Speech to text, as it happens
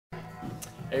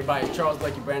Everybody, it's Charles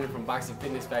Lucky Brandon from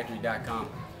BoxingFitnessFactory.com.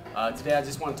 Today I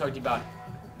just want to talk to you about,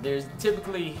 there's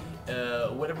typically,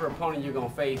 whatever opponent you're going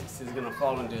to face is going to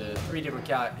fall into three different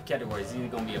categories. It's either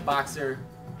going to be a boxer,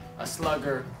 a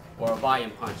slugger, or a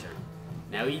volume puncher.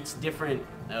 Now each different,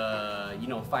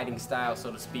 fighting style, so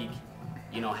to speak,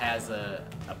 has a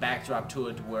backdrop to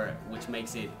it which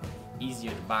makes it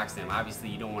easier to box them. Obviously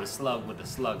you don't want to slug with a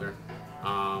slugger,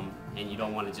 and you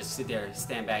don't want to just sit there,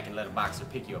 stand back and let a boxer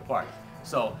pick you apart.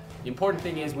 So the important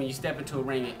thing is when you step into a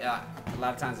ring, a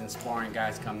lot of times in sparring,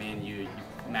 guys come in, you're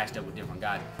matched up with different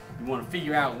guys. You want to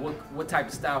figure out what type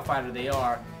of style fighter they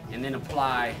are, and then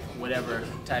apply whatever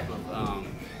type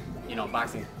of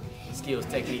boxing skills,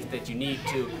 techniques that you need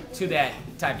to that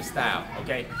type of style.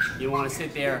 Okay, you don't want to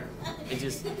sit there and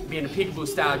just be in a peekaboo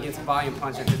style against a volume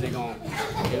puncher, because they're gonna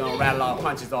rattle off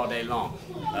punches all day long.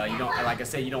 You don't, like I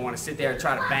said, you don't want to sit there and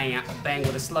try to bang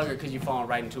with a slugger, because you're falling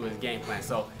right into his game plan.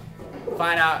 So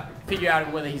figure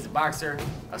out whether he's a boxer,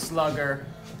 a slugger,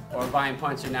 or a volume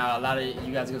puncher. Now, a lot of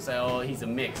you guys are gonna say, oh, he's a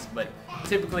mix, but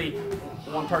typically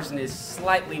one person is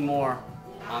slightly more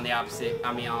on the opposite.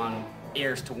 On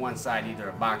airs to one side, either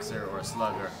a boxer or a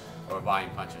slugger or a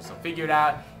volume puncher. So figure it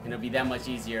out, and it'll be that much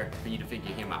easier for you to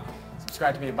figure him out.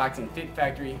 Subscribe to me at Boxing Fit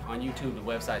Factory on YouTube. The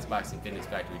website is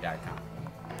BoxingFitnessFactory.com.